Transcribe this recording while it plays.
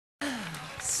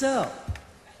So,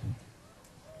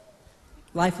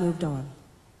 life moved on.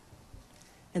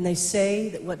 And they say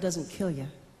that what doesn't kill you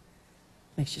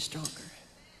makes you stronger.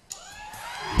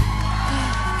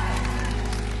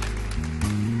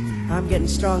 I'm getting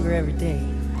stronger every day.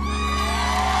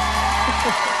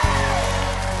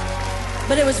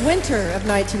 But it was winter of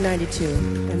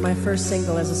 1992, and my first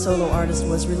single as a solo artist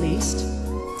was released.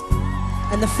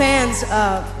 And the fans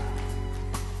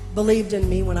believed in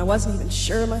me when I wasn't even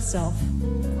sure myself.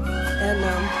 And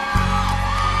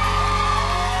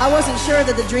I wasn't sure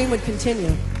that the dream would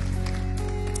continue,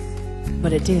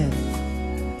 but it did.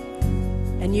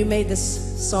 And you made this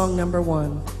song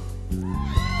 #1.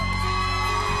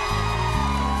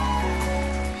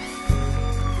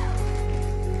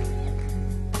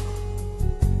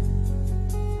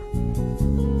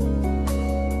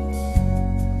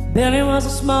 Billy was a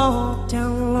small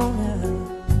town loner,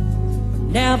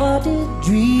 never did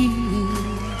dream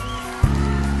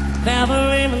of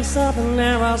ever in southern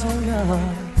Arizona,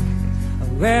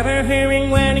 of ever hearing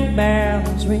wedding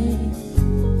bells ring.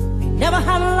 He never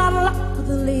had a lot of luck with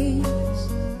the ladies,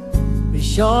 but he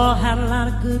sure had a lot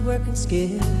of good working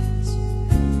skills.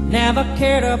 Never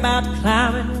cared about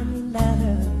climbing any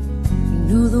ladder. He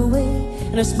knew the way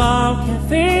in a small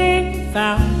cafe, he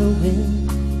found the will.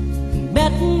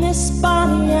 Met Miss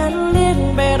Bonnie and a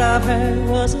little bit of her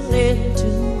was a little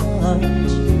too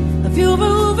much. A few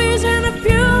movies and a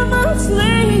few months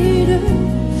later,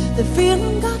 the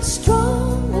feeling got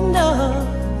strong enough.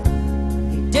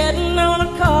 He didn't own a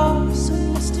car, so he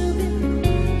must have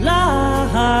been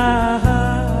love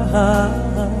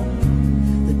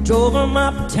that drove him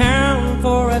uptown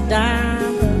for a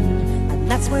diamond. And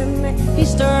that's when he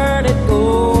started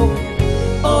going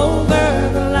over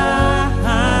the line,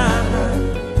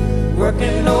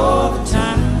 working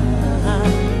overtime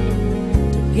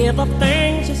to give up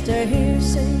things just to hear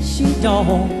say she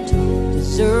don't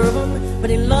deserve him. But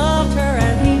he loved her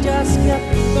and he just kept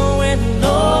going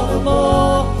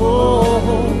overboard,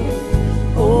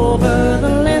 over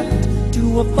the limit to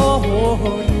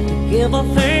afford to give up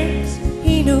things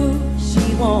he knew she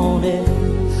wanted.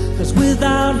 'Cause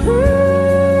without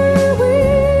her,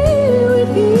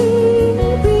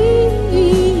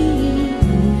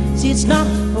 see, it's not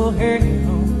for her.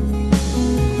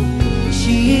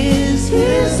 She is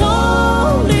his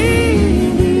only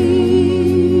need.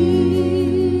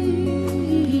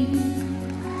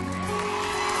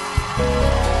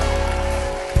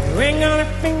 Ring on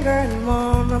her finger and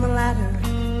one on the ladder,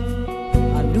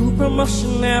 a new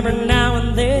promotion every now and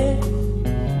then.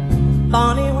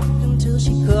 Bonnie worked until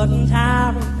she couldn't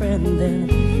have a friend, then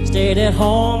stayed at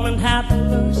home and had the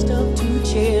first of 2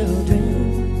 children.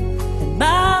 And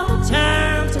by the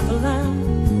time to the line,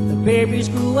 the babies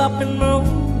grew up and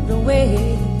moved away,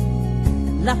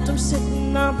 and left them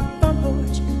sitting on the front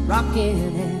porch, rocking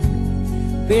and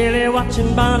barely watching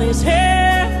Bonnie's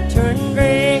hair turn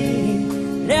gray.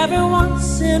 And every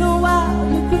once in a while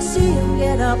you could see him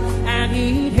get up and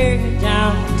he'd head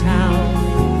downtown,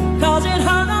 'cause it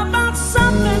hung about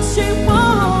something she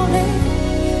wanted,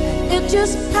 and it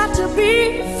just had to be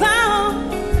found.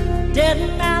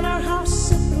 Didn't matter how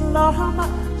simple or how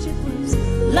much it was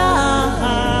love.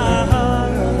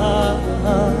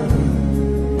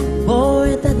 Boy,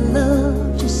 that love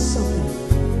just something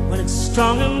when it's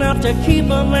strong enough to keep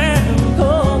a man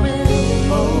going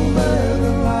over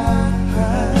the line,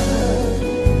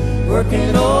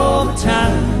 working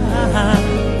overtime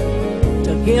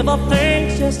to give up things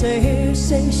just to hear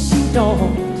say she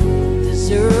don't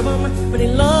deserve him. But he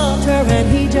loved her and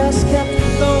he just kept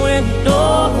going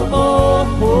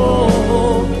overboard,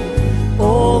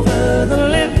 over the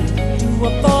limit to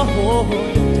afford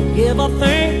to give up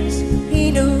things he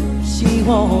knew she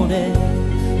wanted.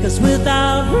 'Cause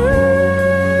without her,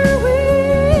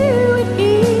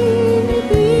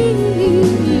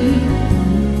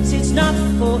 see, it's not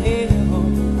for him.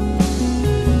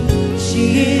 She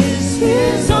is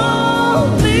his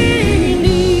only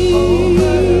need,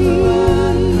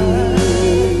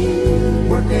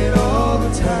 working all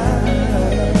the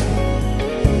time.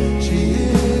 She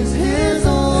is his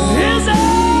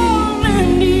only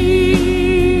need.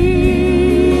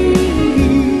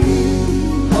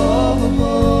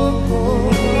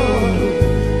 Overboard,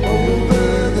 over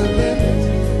the limit,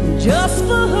 just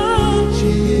for her.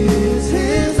 She is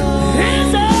his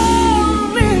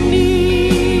only need.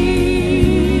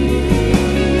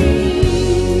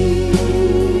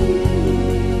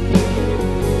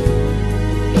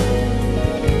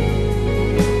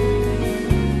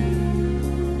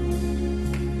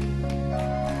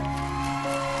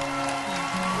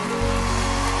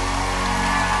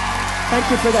 Thank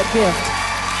you for that gift.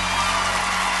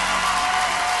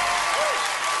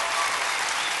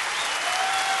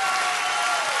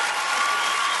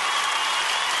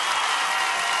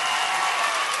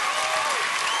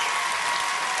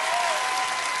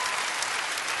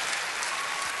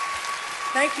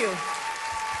 Thank you.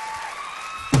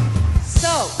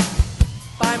 So,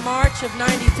 by March of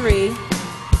 '93,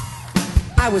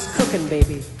 I was cooking,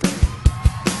 baby.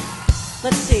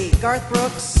 Let's see, Garth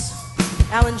Brooks,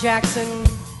 Alan Jackson,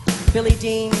 Billy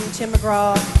Dean, Tim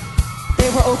McGraw, they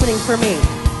were opening for me,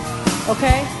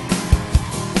 okay?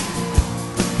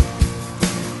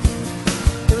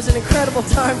 It was an incredible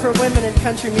time for women in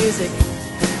country music,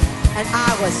 and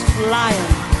I was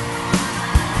flying.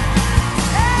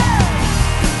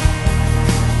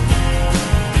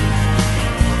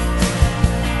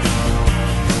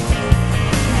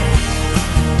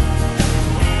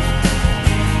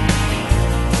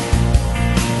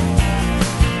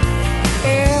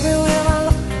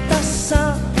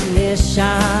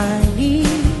 Shiny,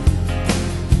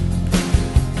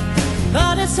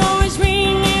 but it's always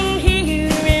raining here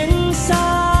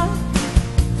inside,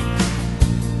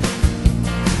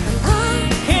 and I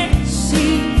can't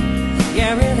see you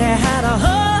really had a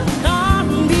hold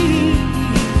on me.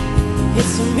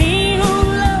 It's me who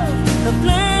love the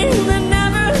flame that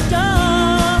never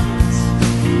dies.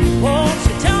 Won't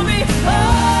you tell me?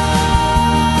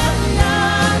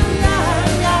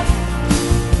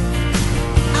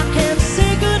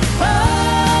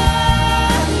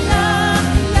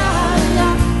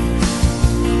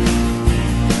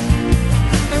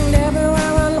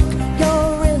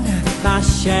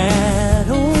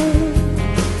 Shadow,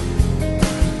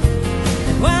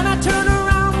 and when I turn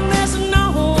around there's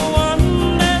no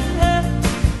one there,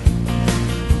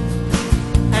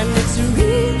 and it's a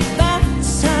real bad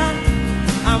sign.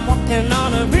 I'm walking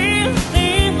on a real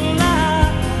thin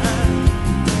line,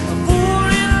 a fool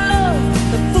in love,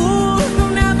 the fool who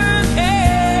never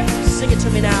cares. Sing it to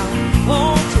me now,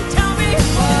 won't you tell me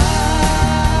why?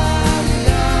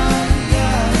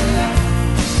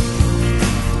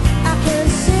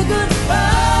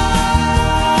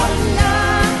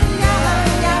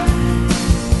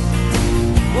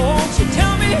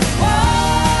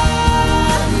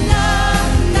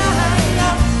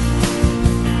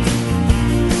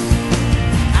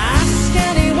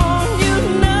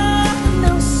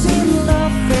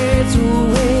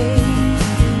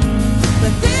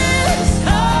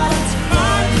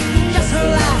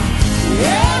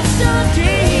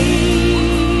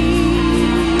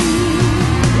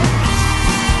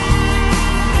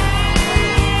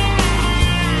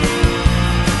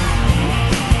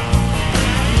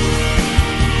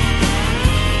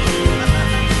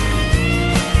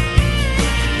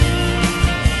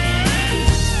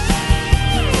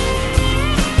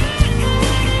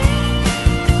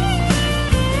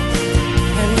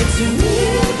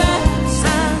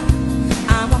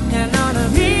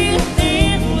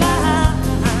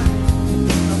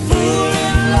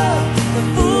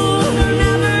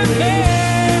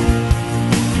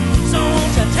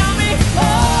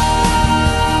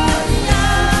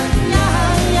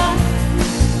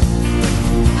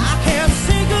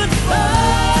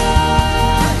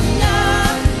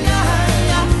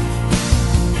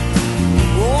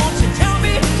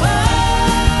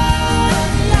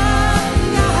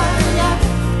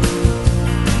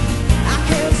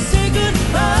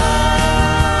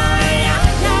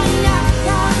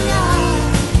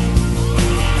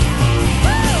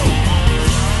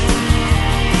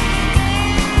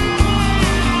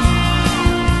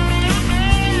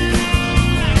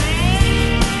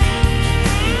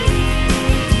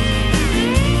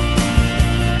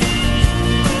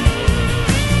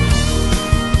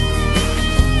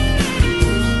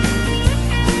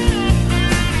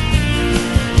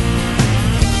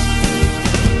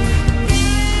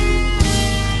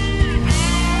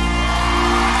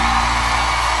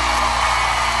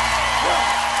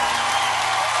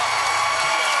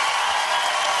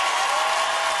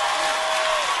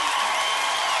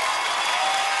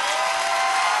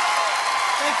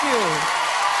 Thank you.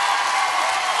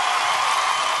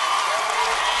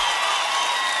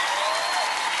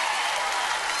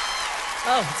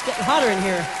 Oh, it's getting hotter in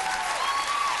here.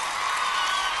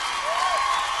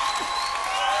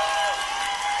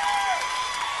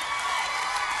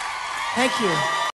 Thank you.